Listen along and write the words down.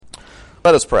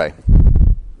Let us pray.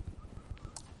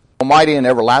 Almighty and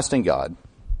everlasting God,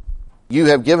 you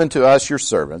have given to us, your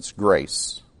servants,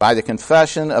 grace by the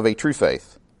confession of a true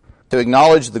faith to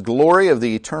acknowledge the glory of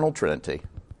the eternal Trinity,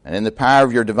 and in the power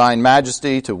of your divine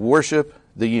majesty to worship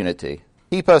the unity.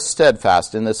 Keep us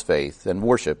steadfast in this faith and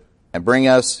worship, and bring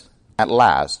us at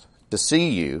last to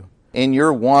see you in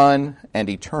your one and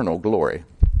eternal glory,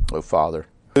 O Father,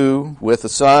 who with the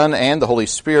Son and the Holy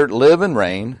Spirit live and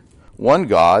reign, one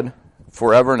God,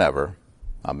 forever and ever.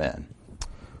 Amen.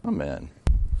 Amen.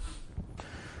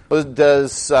 Well,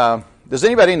 does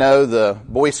anybody know the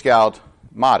Boy Scout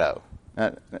motto?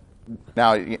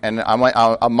 Now, and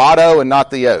a motto and not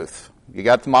the oath. You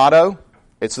got the motto?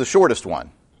 It's the shortest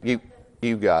one. You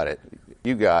got it.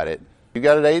 You got it. You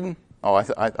got it, Aiden? Oh,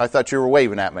 I thought you were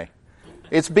waving at me.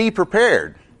 It's be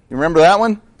prepared. You remember that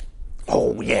one?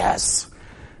 Oh, yes.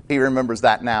 He remembers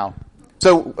that now.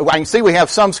 So I can see we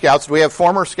have some scouts. Do we have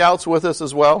former scouts with us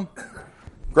as well?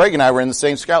 Greg and I were in the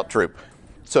same scout troop.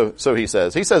 So he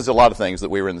says. He says a lot of things that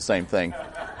we were in the same thing.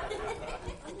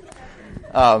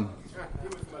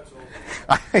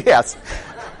 Yes.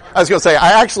 I was going to say,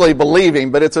 I actually believe him,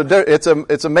 but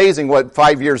it's amazing what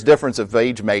 5 years difference of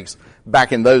age makes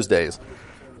back in those days.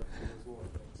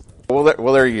 Well,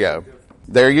 there you go.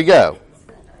 There you go.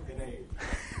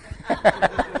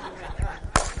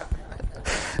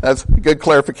 That's good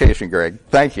clarification, Greg.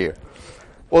 Thank you.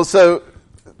 Well, so,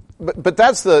 but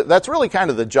that's really kind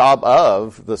of the job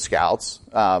of the Scouts,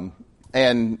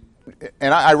 and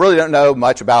I really don't know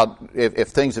much about if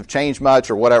things have changed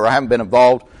much or whatever. I haven't been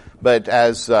involved, but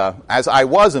as I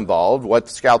was involved, what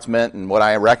the Scouts meant and what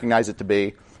I recognize it to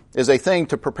be is a thing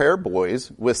to prepare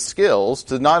boys with skills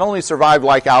to not only survive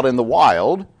like out in the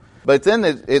wild, but then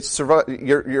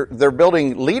they're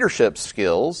building leadership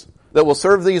skills that will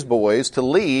serve these boys to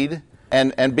lead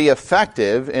and be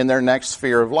effective in their next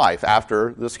sphere of life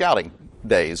after the scouting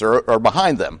days or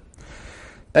behind them.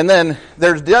 And then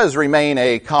there does remain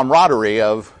a camaraderie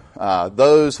of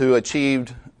those who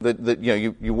achieved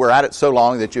you were at it so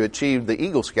long that you achieved the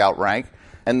Eagle Scout rank,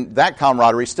 and that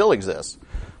camaraderie still exists.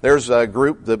 There's a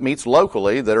group that meets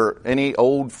locally that are any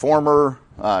old former,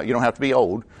 you don't have to be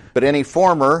old, but any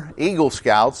former Eagle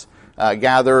Scouts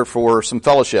gather for some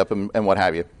fellowship and what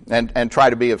have you, and try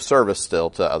to be of service still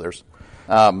to others.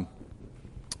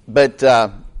 But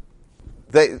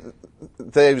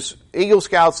those Eagle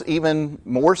Scouts, even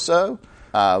more so,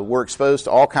 were exposed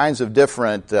to all kinds of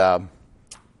different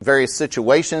various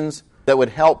situations that would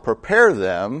help prepare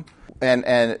them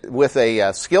and with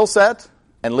a skill set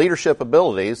and leadership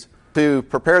abilities to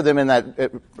prepare them in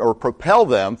that or propel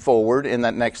them forward in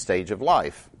that next stage of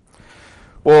life.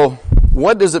 Well,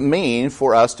 what does it mean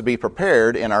for us to be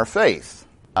prepared in our faith?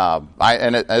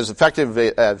 As effective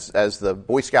as the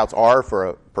Boy Scouts are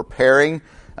for preparing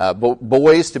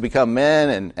boys to become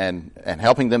men and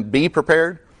helping them be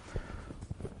prepared,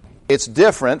 it's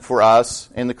different for us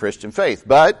in the Christian faith.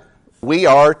 But we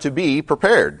are to be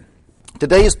prepared.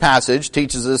 Today's passage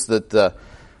teaches us that the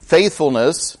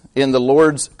faithfulness in the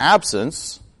Lord's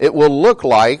absence, it will look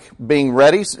like being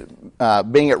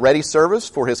at ready service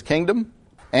for His kingdom,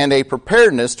 and a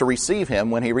preparedness to receive Him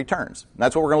when He returns. And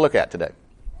that's what we're going to look at today.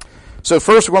 So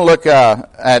first we're going to look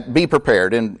at be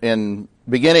prepared, in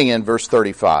beginning in verse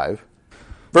 35.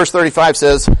 Verse 35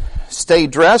 says, "Stay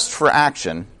dressed for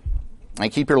action, and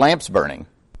keep your lamps burning,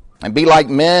 and be like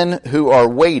men who are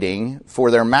waiting for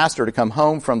their master to come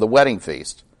home from the wedding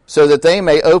feast, so that they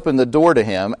may open the door to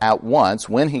him at once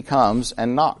when he comes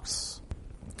and knocks."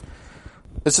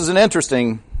 This is an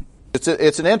interesting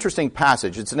It's an interesting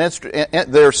passage.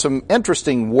 There's some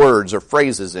interesting words or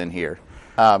phrases in here.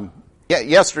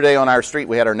 Yesterday on our street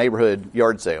we had our neighborhood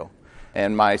yard sale,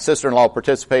 and my sister-in-law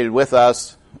participated with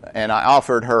us, and I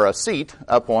offered her a seat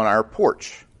up on our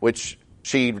porch, which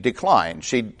she declined.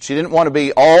 She didn't want to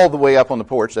be all the way up on the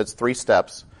porch. That's 3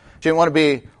 steps. She didn't want to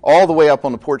be all the way up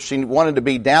on the porch. She wanted to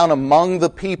be down among the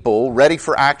people, ready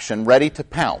for action, ready to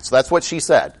pounce. That's what she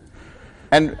said.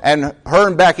 And her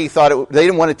and Becky thought they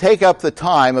didn't want to take up the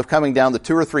time of coming down the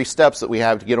 2 or 3 steps that we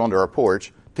have to get onto our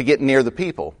porch to get near the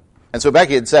people. And so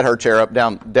Becky had set her chair up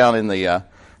down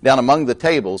among the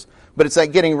tables. But it's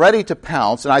that getting ready to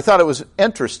pounce, and I thought it was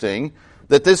interesting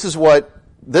that this is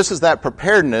that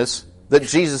preparedness that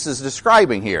Jesus is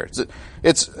describing here.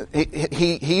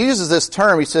 He uses this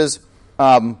term. He says,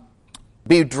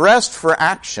 "Be dressed for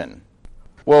action."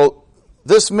 Well,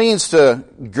 this means to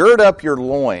gird up your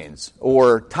loins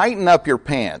or tighten up your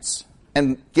pants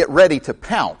and get ready to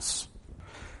pounce.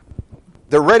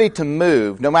 They're ready to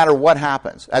move no matter what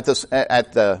happens. At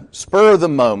the spur of the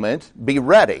moment, be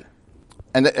ready.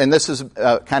 And this is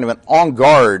kind of an on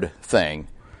guard thing.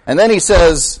 And then he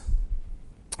says,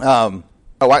 I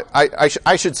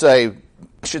should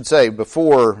say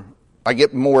before I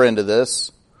get more into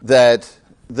this, that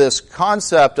this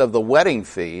concept of the wedding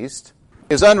feast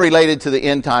is unrelated to the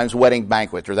end times wedding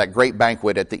banquet, or that great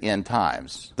banquet at the end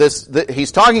times.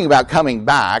 He's talking about coming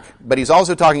back, but he's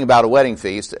also talking about a wedding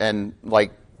feast, and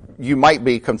like you might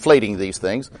be conflating these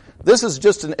things. This is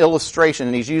just an illustration,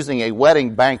 and he's using a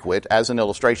wedding banquet as an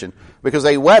illustration, because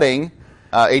a wedding,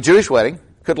 a Jewish wedding,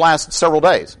 could last several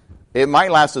days. It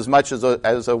might last as much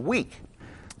as a week.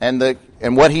 And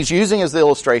what he's using as the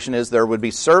illustration is there would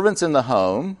be servants in the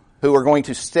home who are going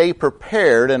to stay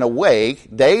prepared and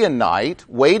awake day and night,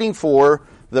 waiting for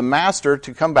the master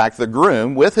to come back, the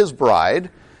groom, with his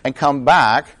bride, and come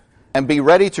back and be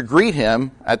ready to greet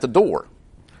him at the door.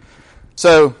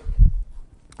 So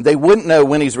they wouldn't know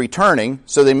when he's returning,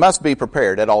 so they must be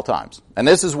prepared at all times. And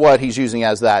this is what he's using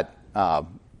as that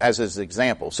as his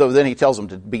example. So then he tells them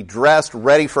to be dressed,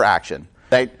 ready for action.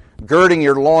 That girding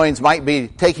your loins might be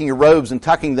taking your robes and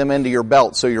tucking them into your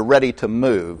belt so you're ready to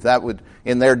move. That would,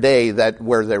 in their day, that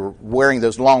where they were wearing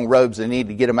those long robes, they needed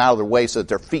to get them out of their way so that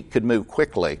their feet could move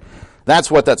quickly. That's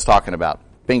what that's talking about,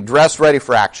 being dressed, ready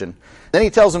for action. Then he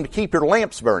tells them to keep your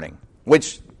lamps burning,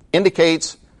 which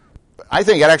indicates, I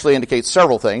think it actually indicates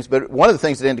several things, but one of the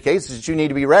things it indicates is that you need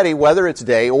to be ready whether it's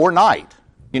day or night.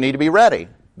 You need to be ready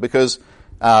because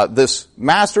this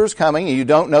master's coming and you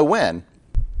don't know when.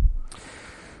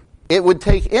 It would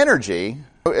take energy,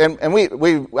 and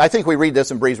I think we read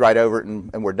this and breeze right over it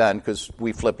and we're done because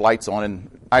we flip lights on,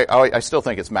 and I still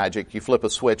think it's magic. You flip a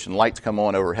switch and lights come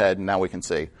on overhead and now we can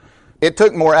see. It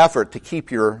took more effort to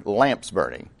keep your lamps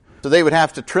burning. So they would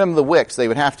have to trim the wicks. They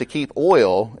would have to keep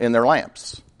oil in their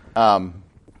lamps.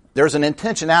 There's an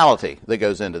intentionality that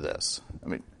goes into this. I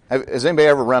mean, has anybody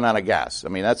ever run out of gas? I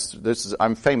mean,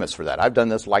 I'm famous for that. I've done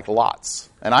this like lots.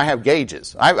 And I have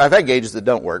gauges. I've had gauges that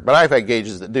don't work, but I've had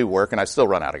gauges that do work, and I still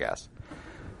run out of gas.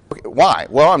 Okay, why?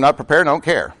 Well, I'm not prepared and I don't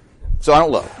care. So I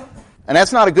don't look. And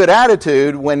that's not a good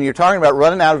attitude when you're talking about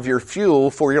running out of your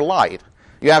fuel for your light.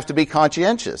 You have to be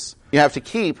conscientious. You have to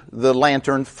keep the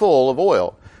lantern full of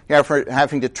oil. You have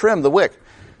having to trim the wick.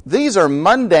 These are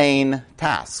mundane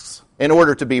tasks in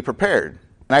order to be prepared.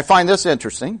 And I find this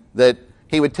interesting, that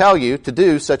he would tell you to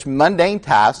do such mundane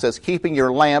tasks as keeping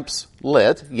your lamps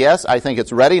lit. Yes, I think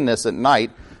it's readiness at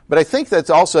night, but I think that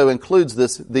also includes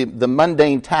the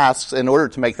mundane tasks in order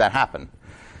to make that happen.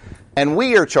 And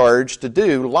we are charged to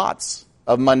do lots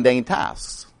of mundane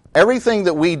tasks. Everything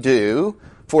that we do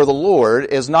for the Lord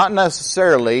is not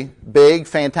necessarily big,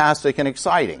 fantastic, and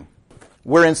exciting.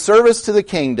 We're in service to the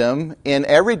kingdom in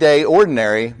everyday,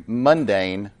 ordinary,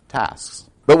 mundane tasks.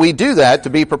 But we do that to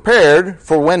be prepared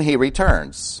for when he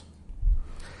returns.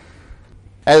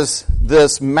 As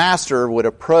this master would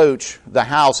approach the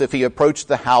house, if he approached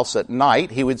the house at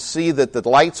night, he would see that the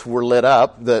lights were lit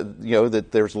up,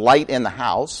 that there's light in the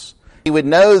house. He would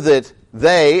know that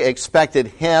they expected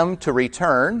him to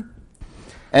return.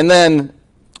 And then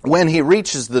when he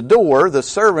reaches the door, the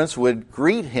servants would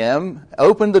greet him,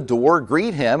 open the door,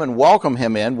 greet him, and welcome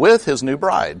him in with his new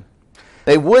bride.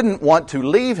 They wouldn't want to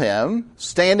leave him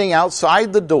standing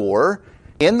outside the door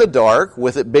in the dark,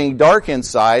 with it being dark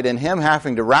inside, and him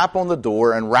having to rap on the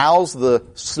door and rouse the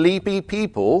sleepy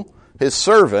people, his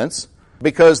servants,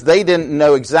 because they didn't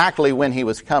know exactly when he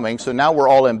was coming. So now we're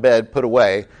all in bed, put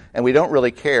away, and we don't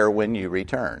really care when you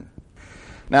return.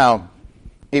 Now,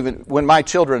 even when my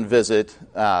children visit,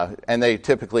 and they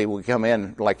typically will come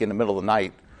in like in the middle of the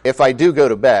night, if I do go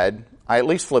to bed, I at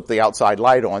least flip the outside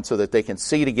light on so that they can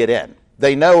see to get in.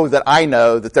 They know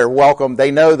that they're welcome.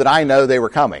 They know that I know they were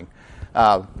coming.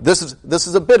 This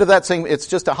is a bit of that same. It's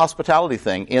just a hospitality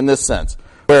thing in this sense,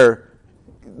 where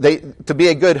to be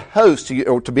a good host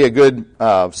or to be a good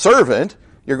servant,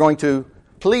 you're going to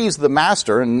please the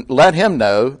master and let him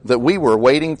know that we were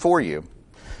waiting for you.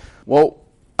 Well,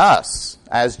 us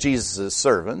as Jesus'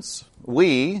 servants,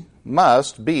 we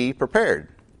must be prepared.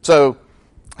 So,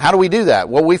 how do we do that?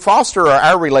 Well, we foster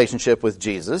our relationship with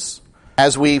Jesus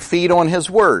as we feed on his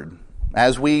word,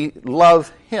 as we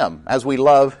love him, as we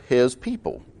love his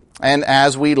people. And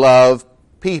as we love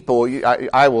people,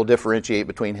 I will differentiate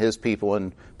between his people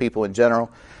and people in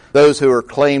general. Those who are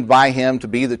claimed by him to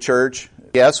be the church,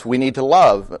 yes, we need to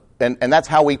love. And that's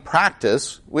how we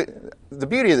practice. The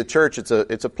beauty of the church, it's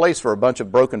a place for a bunch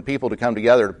of broken people to come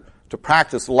together to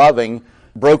practice loving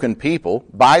broken people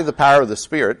by the power of the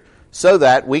Spirit, so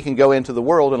that we can go into the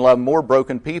world and love more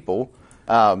broken people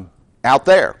out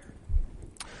there.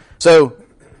 So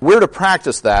we're to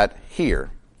practice that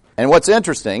here. And what's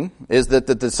interesting is that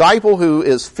the disciple who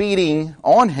is feeding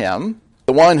on him,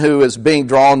 the one who is being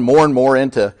drawn more and more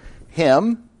into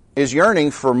him is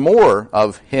yearning for more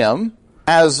of him,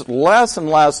 has less and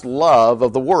less love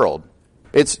of the world.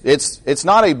 It's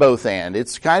not a both and.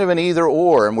 It's kind of an either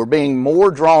or, and we're being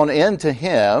more drawn into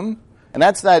him. And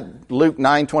that's that Luke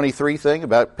 9:23 thing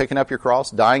about picking up your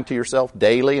cross, dying to yourself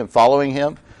daily and following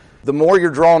him. The more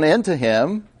you're drawn into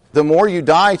him, the more you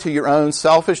die to your own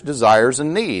selfish desires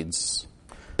and needs.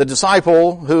 The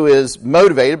disciple who is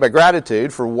motivated by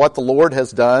gratitude for what the Lord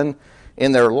has done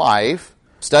in their life,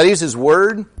 studies his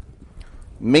word,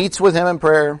 meets with him in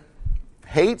prayer,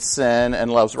 hates sin,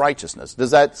 and loves righteousness.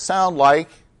 Does that sound like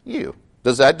you?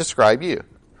 Does that describe you?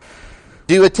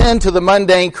 Do you attend to the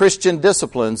mundane Christian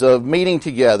disciplines of meeting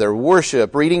together,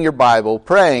 worship, reading your Bible,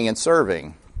 praying, and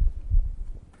serving?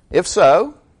 If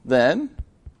so, then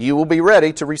you will be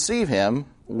ready to receive him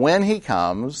when he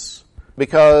comes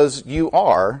because you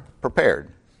are prepared.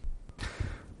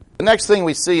 The next thing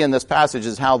we see in this passage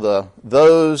is how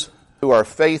those who are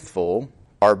faithful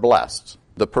are blessed.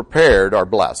 The prepared are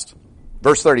blessed.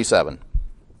 Verse 37.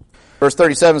 Verse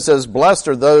 37 says, "Blessed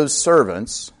are those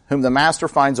servants whom the master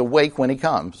finds awake when he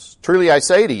comes. Truly I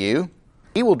say to you,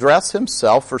 he will dress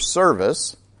himself for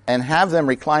service and have them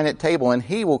recline at table, and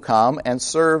he will come and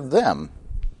serve them."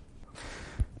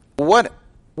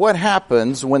 What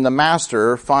happens when the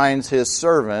master finds his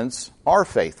servants are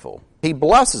faithful? He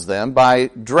blesses them by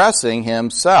dressing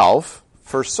himself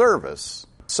for service,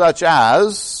 such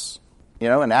as,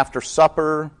 and after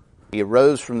supper, he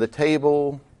arose from the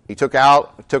table, he took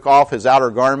off his outer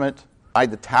garment,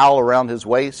 tied the towel around his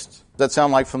waist. Does that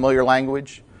sound like familiar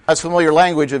language? That's familiar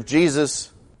language of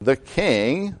Jesus, the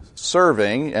King,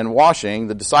 serving and washing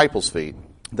the disciples' feet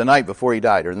the night before he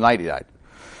died, or the night he died.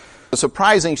 The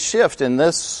surprising shift in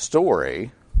this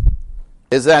story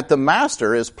is that the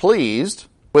master is pleased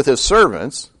with his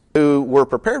servants who were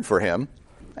prepared for him,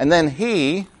 and then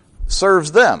he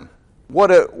serves them. What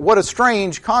a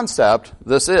strange concept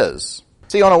this is.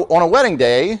 See, on a wedding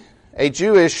day, a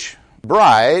Jewish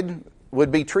bride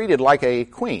would be treated like a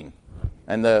queen,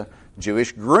 and the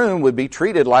Jewish groom would be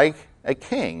treated like a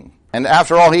king. And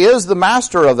after all, he is the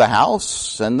master of the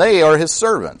house, and they are his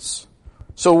servants.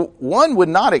 So one would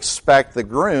not expect the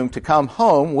groom to come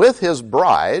home with his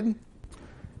bride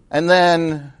and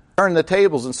then turn the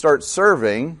tables and start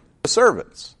serving the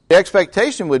servants. The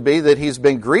expectation would be that he's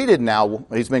been greeted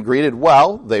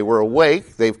well, they were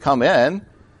awake, they've come in,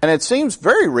 and it seems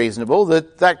very reasonable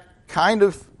that kind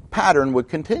of pattern would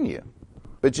continue.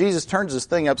 But Jesus turns this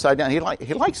thing upside down. He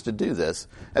likes to do this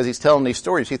as he's telling these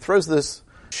stories. He throws this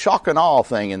shock and awe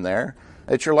thing in there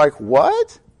that you're like,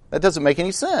 what? That doesn't make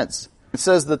any sense. It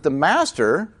says that the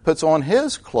master puts on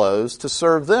his clothes to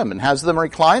serve them and has them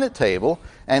recline at table,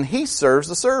 and he serves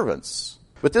the servants.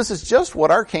 But this is just what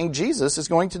our King Jesus is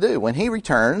going to do. When he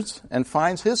returns and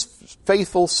finds his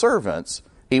faithful servants,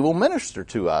 he will minister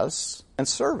to us and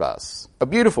serve us. A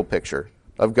beautiful picture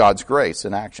of God's grace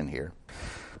in action here.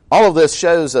 All of this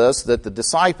shows us that the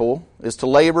disciple is to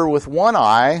labor with one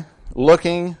eye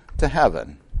looking to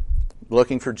heaven,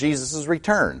 looking for Jesus'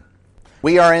 return.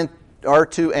 We are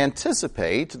to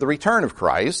anticipate the return of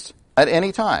Christ at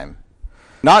any time.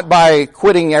 Not by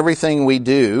quitting everything we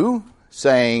do,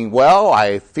 saying, well,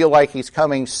 I feel like he's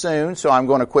coming soon, so I'm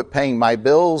going to quit paying my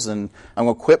bills and I'm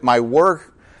going to quit my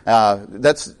work.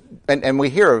 And we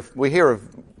hear of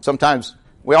sometimes,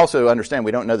 we also understand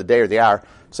we don't know the day or the hour.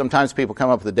 Sometimes people come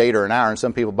up with a date or an hour and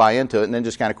some people buy into it and then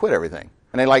just kind of quit everything.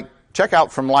 And they check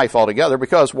out from life altogether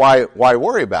because why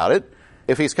worry about it?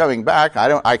 If he's coming back,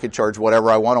 I could charge whatever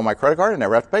I want on my credit card and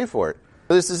never have to pay for it.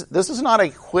 This is not a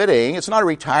quitting, it's not a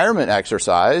retirement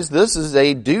exercise. This is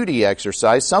a duty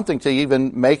exercise, something to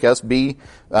even make us be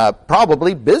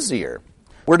probably busier.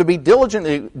 We're to be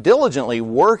diligently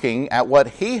working at what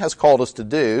he has called us to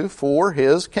do for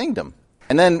his kingdom.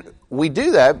 And then we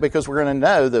do that because we're going to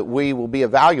know that we will be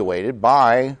evaluated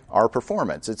by our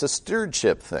performance. It's a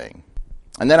stewardship thing.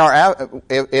 And then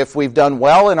if we've done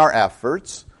well in our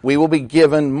efforts, we will be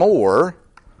given more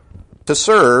to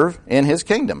serve in his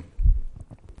kingdom.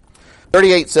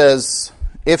 38 says,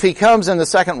 "If he comes in the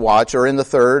second watch or in the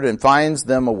third and finds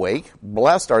them awake,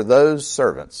 blessed are those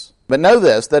servants. But know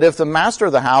this, that if the master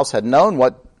of the house had known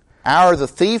what hour the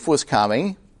thief was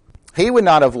coming, he would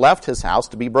not have left his house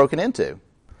to be broken into."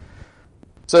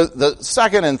 So the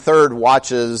second and third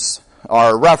watches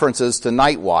are references to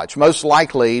night watch, most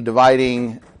likely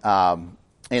dividing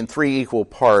in 3 equal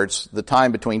parts the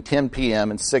time between 10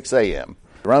 p.m. and 6 a.m.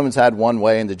 The Romans had one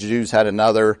way and the Jews had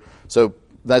another, so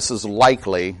this is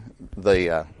likely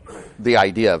the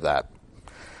idea of that.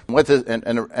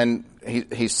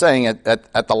 He's saying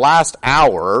at the last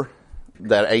hour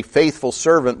that a faithful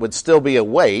servant would still be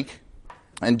awake,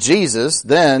 and Jesus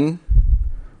then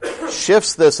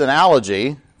shifts this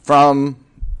analogy from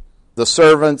the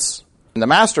servants and the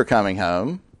master coming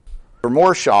home. For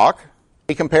more shock,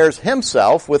 he compares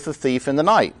himself with the thief in the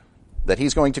night, that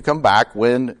he's going to come back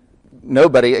when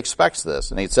nobody expects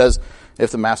this. And he says,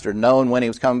 if the master had known when he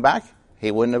was coming back,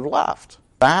 he wouldn't have left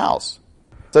the house.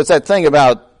 So it's that thing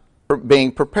about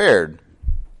being prepared.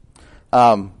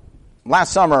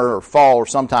 Last summer or fall or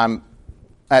sometime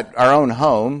at our own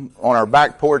home, on our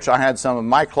back porch, I had some of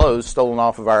my clothes stolen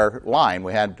off of our line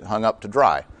we had hung up to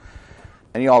dry.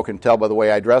 And you all can tell by the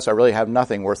way I dress, I really have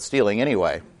nothing worth stealing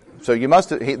anyway. So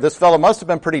this fellow must have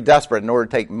been pretty desperate in order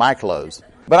to take my clothes.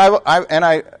 But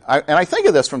I think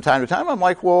of this from time to time. I'm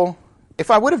like, well,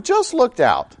 if I would have just looked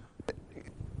out,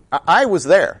 I was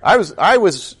there. I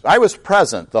was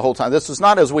present the whole time. This was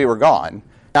not as we were gone.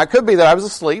 Now, it could be that I was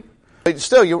asleep, but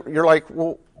still, you're like,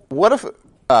 well, what if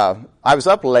I was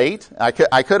up late? I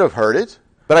could have heard it,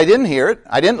 but I didn't hear it.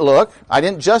 I didn't look. I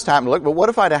didn't just happen to look. But what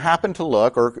if I'd have happened to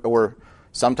look, or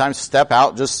sometimes step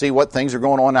out, just see what things are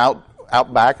going on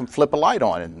out back, and flip a light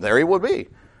on, and there he would be.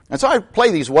 And so I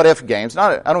play these what-if games.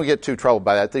 I don't get too troubled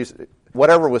by that.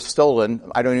 Whatever was stolen,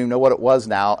 I don't even know what it was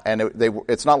now, and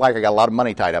it's not like I got a lot of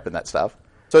money tied up in that stuff.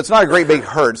 So it's not a great big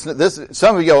hurt.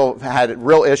 Some of you had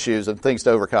real issues and things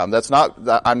to overcome.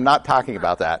 I'm not talking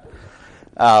about that.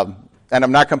 And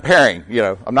I'm not comparing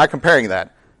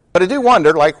that. But I do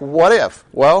wonder, like, what if?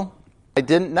 Well, I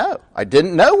didn't know. I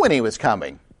didn't know when he was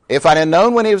coming. If I'd have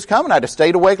known when he was coming, I'd have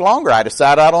stayed awake longer. I'd have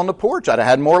sat out on the porch. I'd have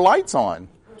had more lights on.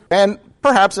 And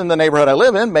perhaps in the neighborhood I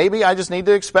live in, maybe I just need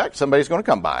to expect somebody's going to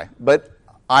come by. But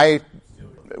do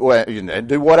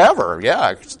whatever.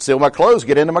 Yeah, steal my clothes,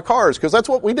 get into my cars, because that's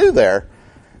what we do there.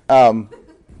 You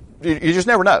just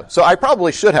never know. So I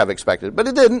probably should have expected, but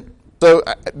it didn't. So,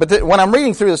 when I'm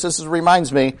reading through this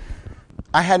reminds me,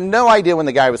 I had no idea when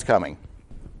the guy was coming.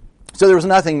 So there was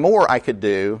nothing more I could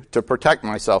do to protect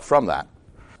myself from that.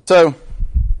 So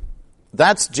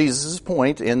that's Jesus'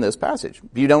 point in this passage.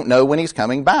 You don't know when he's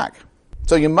coming back.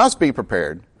 So you must be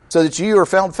prepared so that you are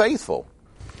found faithful.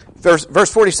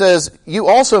 Verse 40 says, you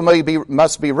also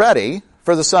must be ready,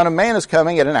 for the Son of Man is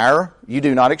coming at an hour you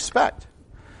do not expect.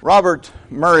 Robert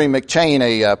Murray McChain,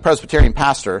 a Presbyterian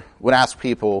pastor, would ask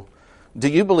people, do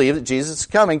you believe that Jesus is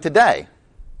coming today?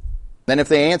 Then if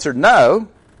they answered no,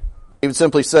 he would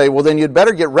simply say, well, then you'd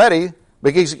better get ready,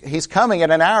 because he's coming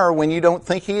at an hour when you don't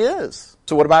think he is.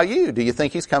 So what about you? Do you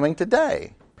think he's coming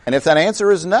today? And if that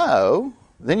answer is no,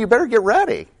 then you better get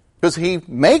ready, because he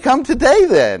may come today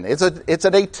then. It's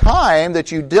at a time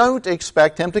that you don't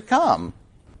expect him to come.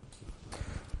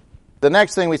 The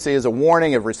next thing we see is a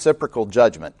warning of reciprocal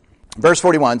judgment. Verse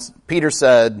 41, Peter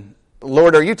said,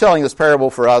 Lord, are you telling this parable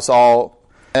for us all?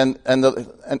 And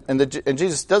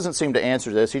Jesus doesn't seem to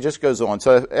answer this. He just goes on.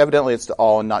 So evidently it's to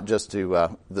all and not just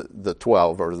to the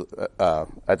 12 or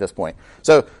at this point.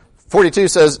 So 42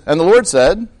 says, and the Lord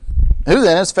said, who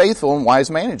then is faithful and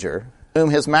wise manager, whom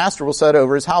his master will set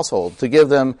over his household, to give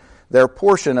them their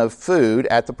portion of food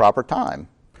at the proper time?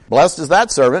 Blessed is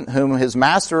that servant whom his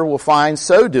master will find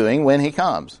so doing when he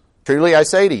comes. Truly I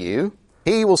say to you,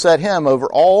 he will set him over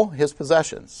all his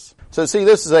possessions. So see,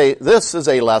 this is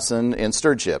a lesson in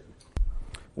stewardship.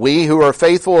 We who are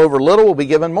faithful over little will be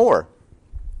given more.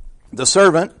 The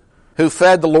servant who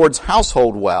fed the Lord's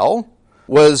household well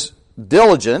was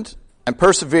diligent and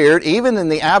persevered even in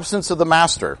the absence of the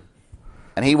master,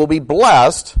 and he will be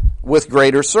blessed with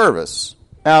greater service.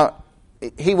 Now,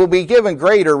 he will be given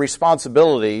greater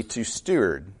responsibility to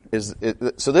steward.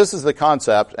 So this is the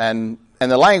concept, and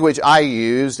the language I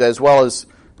used, as well as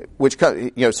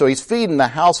so he's feeding the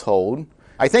household.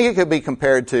 I think it could be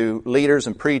compared to leaders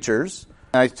and preachers.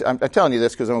 And I'm telling you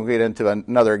this because I'm going to get into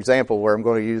another example where I'm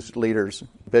going to use leaders,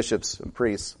 bishops, and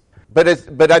priests.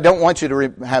 But I don't want you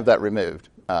to have that removed.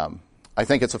 I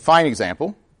think it's a fine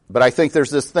example, but I think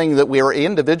there's this thing that we are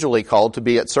individually called to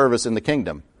be at service in the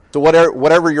kingdom. So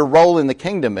whatever your role in the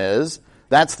kingdom is,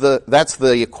 that's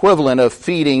the equivalent of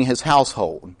feeding his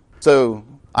household. So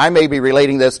I may be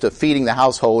relating this to feeding the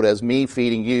household as me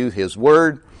feeding you his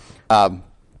word. I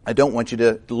don't want you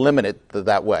to limit it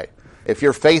that way. If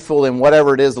you're faithful in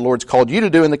whatever it is the Lord's called you to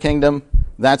do in the kingdom,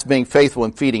 that's being faithful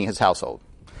in feeding his household.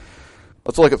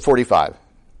 Let's look at 45.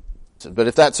 But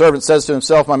if that servant says to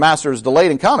himself, my master is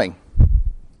delayed in coming,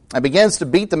 and begins to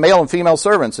beat the male and female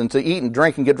servants, and to eat and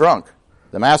drink and get drunk,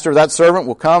 the master of that servant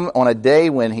will come on a day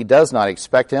when he does not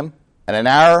expect him, and an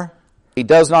hour he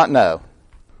does not know.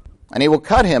 And he will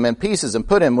cut him in pieces and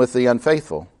put him with the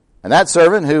unfaithful. And that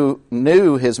servant who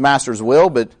knew his master's will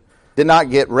but did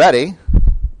not get ready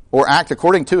or act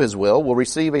according to his will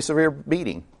receive a severe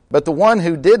beating. But the one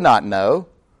who did not know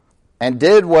and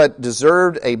did what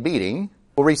deserved a beating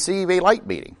will receive a light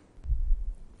beating.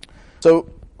 So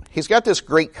he's got this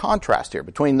great contrast here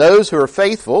between those who are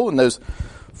faithful in those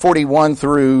 41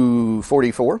 through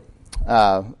 44,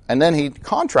 and then he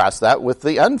contrasts that with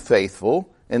the unfaithful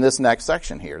in this next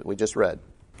section here that we just read.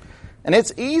 And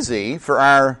it's easy for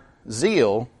our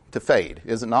zeal to fade,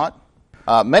 is it not?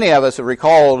 Many of us have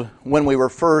recalled when we were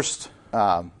first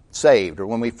saved or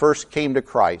when we first came to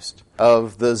Christ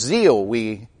of the zeal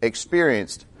we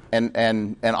experienced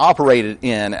and operated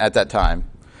in at that time.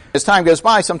 As time goes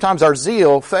by, sometimes our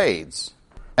zeal fades.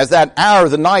 As that hour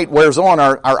of the night wears on,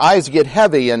 our eyes get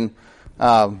heavy and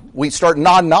we start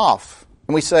nodding off.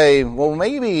 And we say, well,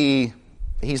 maybe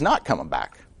he's not coming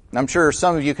back. And I'm sure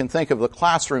some of you can think of the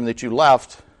classroom that you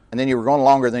left and then you were gone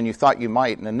longer than you thought you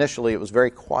might. And initially it was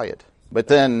very quiet. But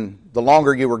then the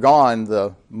longer you were gone,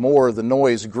 the more the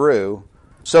noise grew.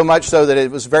 So much so that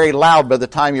it was very loud by the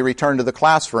time you returned to the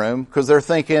classroom because they're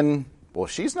thinking, well,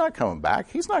 she's not coming back.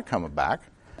 He's not coming back.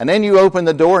 And then you open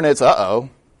the door and it's, uh-oh.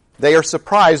 They are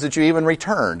surprised that you even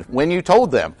returned when you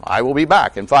told them, I will be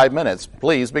back in 5 minutes.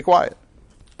 Please be quiet.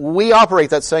 We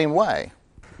operate that same way.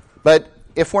 But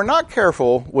if we're not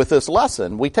careful with this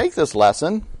lesson, we take this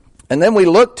lesson and then we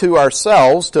look to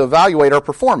ourselves to evaluate our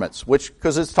performance,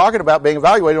 because it's talking about being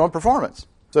evaluated on performance.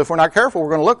 So if we're not careful, we're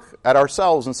going to look at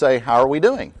ourselves and say, how are we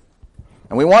doing?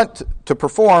 And we want to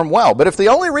perform well. But if the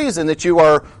only reason that you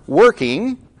are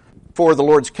working for the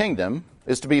Lord's kingdom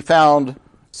is to be found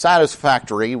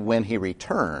satisfactory when he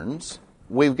returns,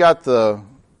 we've got the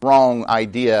wrong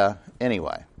idea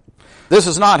anyway. This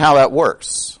is not how that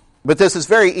works. But this is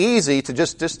very easy to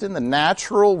just in the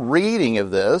natural reading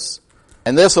of this,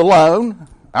 and this alone,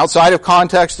 outside of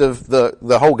context of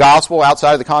the whole gospel,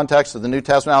 outside of the context of the New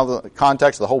Testament, out of the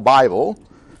context of the whole Bible,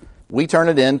 we turn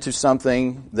it into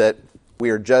something that we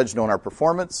are judged on our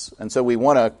performance, and so we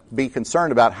want to be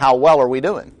concerned about how well are we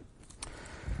doing.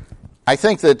 I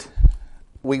think that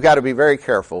we've got to be very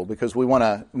careful because we want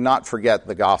to not forget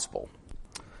the gospel.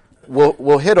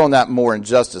 We'll hit on that more in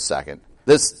just a second.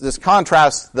 This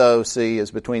contrast, though, see, is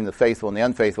between the faithful and the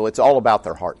unfaithful. It's all about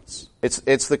their hearts.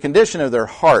 It's the condition of their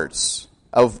hearts,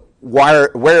 of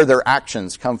where their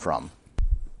actions come from.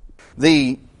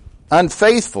 The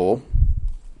unfaithful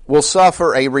will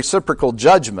suffer a reciprocal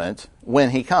judgment when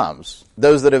he comes.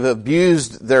 Those that have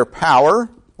abused their power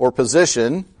or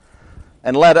position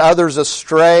and led others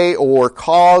astray or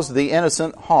caused the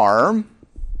innocent harm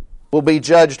will be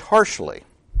judged harshly.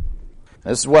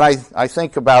 This is what I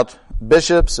think about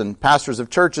bishops and pastors of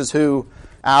churches who,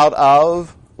 out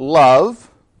of love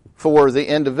for the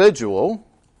individual,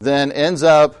 then ends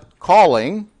up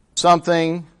calling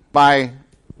something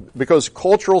because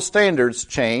cultural standards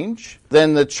change,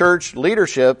 then the church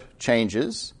leadership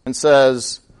changes and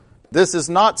says, this is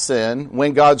not sin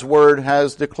when God's word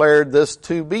has declared this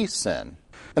to be sin.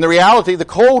 And the reality, the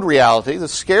cold reality, the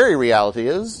scary reality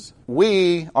is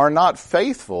we are not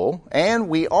faithful and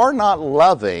we are not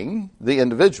loving the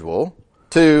individual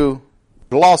to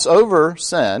gloss over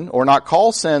sin or not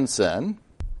call sin sin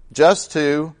just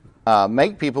to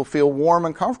make people feel warm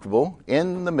and comfortable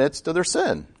in the midst of their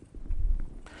sin.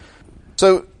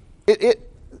 So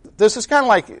this is kind of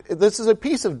like, this is a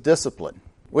piece of discipline.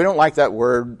 We don't like that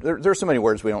word. There's so many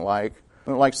words we don't like.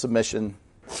 We don't like submission.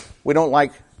 We don't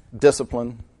like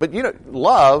discipline. But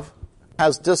love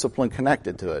has discipline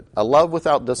connected to it. A love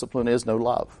without discipline is no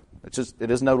love. It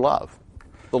is no love.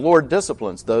 The Lord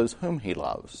disciplines those whom he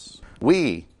loves.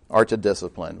 We are to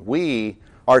discipline. We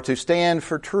are to stand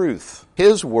for truth.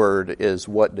 His word is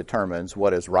what determines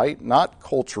what is right, not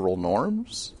cultural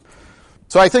norms.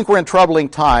 So I think we're in troubling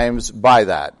times by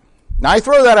that. Now I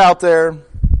throw that out there,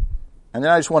 and then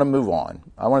I just want to move on.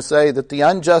 I want to say that the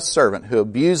unjust servant who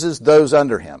abuses those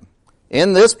under him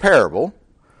in this parable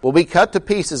will be cut to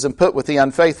pieces and put with the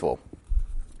unfaithful.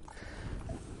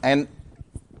 And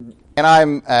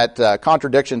I'm at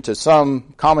contradiction to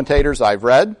some commentators I've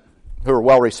read who are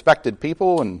well-respected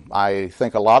people, and I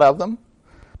think a lot of them.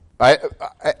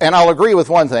 And I'll agree with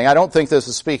one thing. I don't think this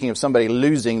is speaking of somebody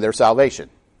losing their salvation,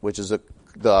 which is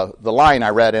the line I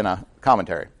read in a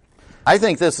commentary. I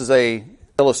think this is a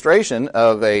illustration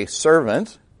of a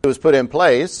servant who was put in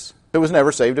place who was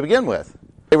never saved to begin with.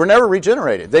 They were never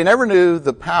regenerated. They never knew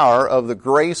the power of the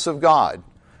grace of God.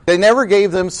 They never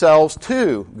gave themselves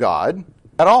to God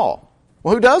at all.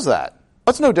 Well, who does that?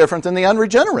 That's no different than the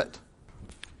unregenerate.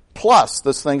 Plus,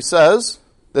 this thing says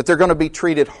that they're going to be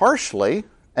treated harshly,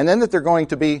 and then that they're going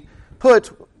to be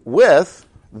put with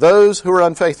those who are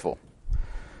unfaithful.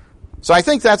 So I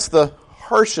think that's the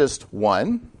harshest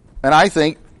one, and I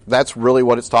think that's really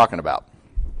what it's talking about.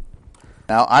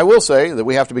 Now, I will say that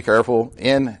we have to be careful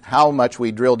in how much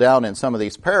we drill down in some of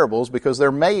these parables because they're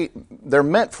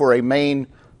meant for a main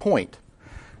point.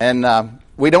 And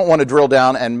we don't want to drill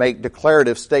down and make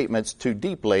declarative statements too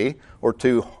deeply or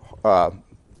too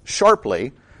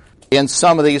sharply in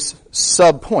some of these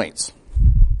sub-points.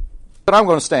 But I'm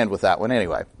going to stand with that one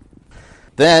anyway.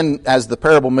 Then, as the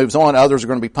parable moves on, others are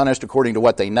going to be punished according to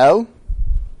what they know.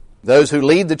 Those who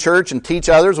lead the church and teach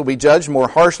others will be judged more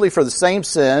harshly for the same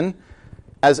sin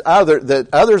that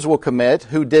others will commit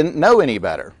who didn't know any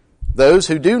better. Those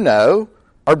who do know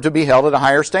are to be held at a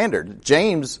higher standard.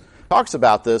 James talks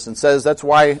about this and says that's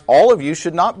why all of you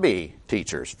should not be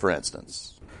teachers, for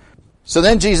instance. So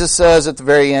then Jesus says at the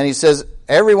very end, he says,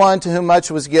 everyone to whom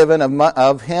much was given,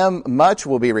 of him much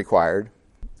will be required,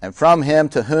 and from him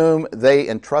to whom they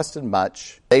entrusted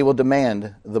much, they will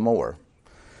demand the more.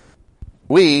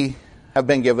 We have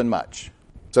been given much.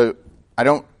 So I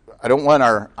don't want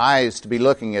our eyes to be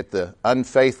looking at the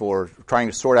unfaithful or trying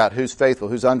to sort out who's faithful,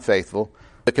 who's unfaithful.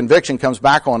 The conviction comes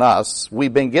back on us.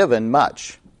 We've been given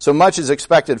much. So much is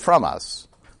expected from us.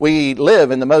 We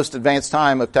live in the most advanced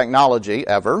time of technology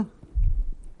ever,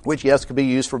 which, yes, could be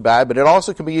used for bad, but it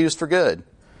also can be used for good.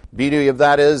 Beauty of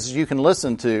that is you can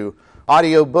listen to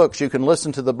audio books, you can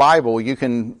listen to the Bible, you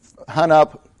can hunt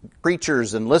up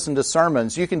preachers and listen to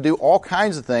sermons. You can do all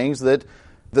kinds of things that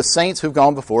the saints who've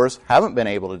gone before us haven't been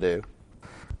able to do.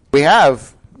 We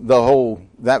have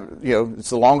it's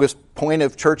the longest point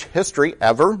of church history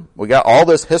ever. We got all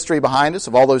this history behind us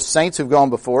of all those saints who've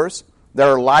gone before us. There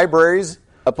are libraries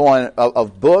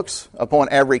of books upon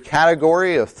every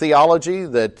category of theology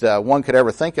that one could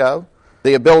ever think of.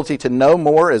 The ability to know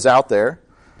more is out there.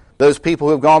 Those people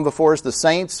who have gone before us, the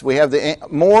saints, we have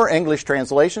more English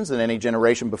translations than any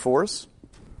generation before us.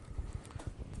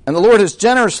 And the Lord has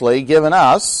generously given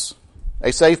us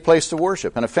a safe place to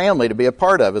worship and a family to be a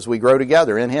part of as we grow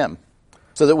together in Him,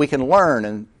 so that we can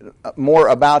learn more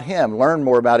about Him, learn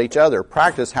more about each other,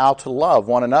 practice how to love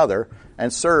one another,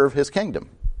 and serve His kingdom.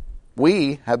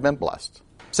 We have been blessed.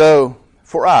 So,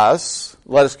 for us,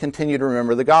 let us continue to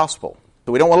remember the gospel.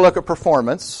 So we don't want to look at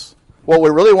performance. What we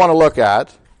really want to look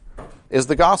at is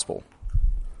the gospel.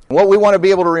 What we want to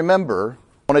be able to remember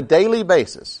on a daily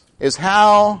basis is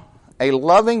how a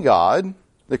loving God,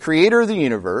 the creator of the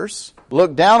universe,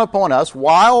 looked down upon us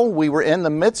while we were in the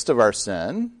midst of our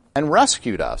sin and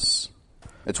rescued us.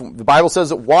 The Bible says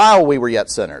that while we were yet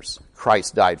sinners,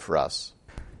 Christ died for us.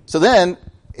 So then,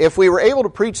 if we were able to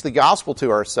preach the gospel to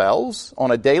ourselves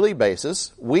on a daily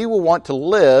basis, we will want to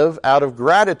live out of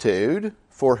gratitude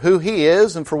for who He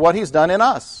is and for what He's done in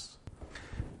us.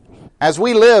 As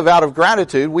we live out of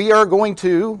gratitude, we are going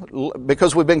to,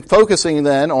 because we've been focusing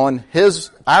then on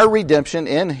our redemption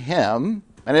in Him,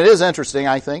 and it is interesting,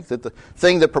 I think, that the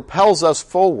thing that propels us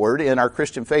forward in our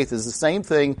Christian faith is the same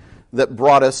thing that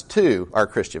brought us to our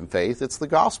Christian faith. It's the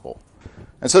gospel.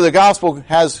 And so the gospel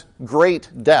has great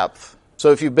depth. So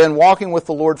if you've been walking with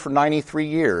the Lord for 93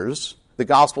 years, the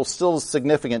gospel still is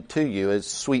significant to you. It's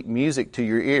sweet music to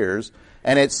your ears,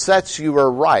 and it sets you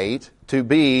aright to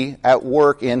be at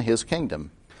work in His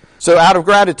kingdom. So out of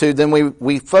gratitude, then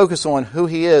we focus on who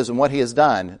He is and what He has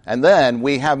done, and then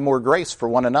we have more grace for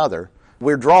one another.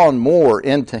 We're drawn more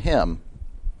into Him.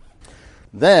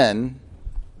 Then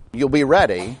you'll be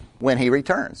ready when He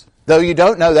returns. Though you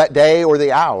don't know that day or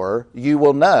the hour, you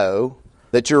will know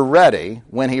that you're ready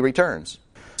when He returns.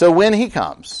 So when He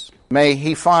comes, may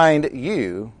He find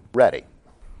you ready.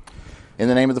 In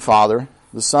the name of the Father,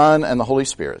 the Son, and the Holy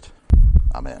Spirit.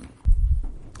 Amen.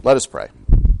 Let us pray.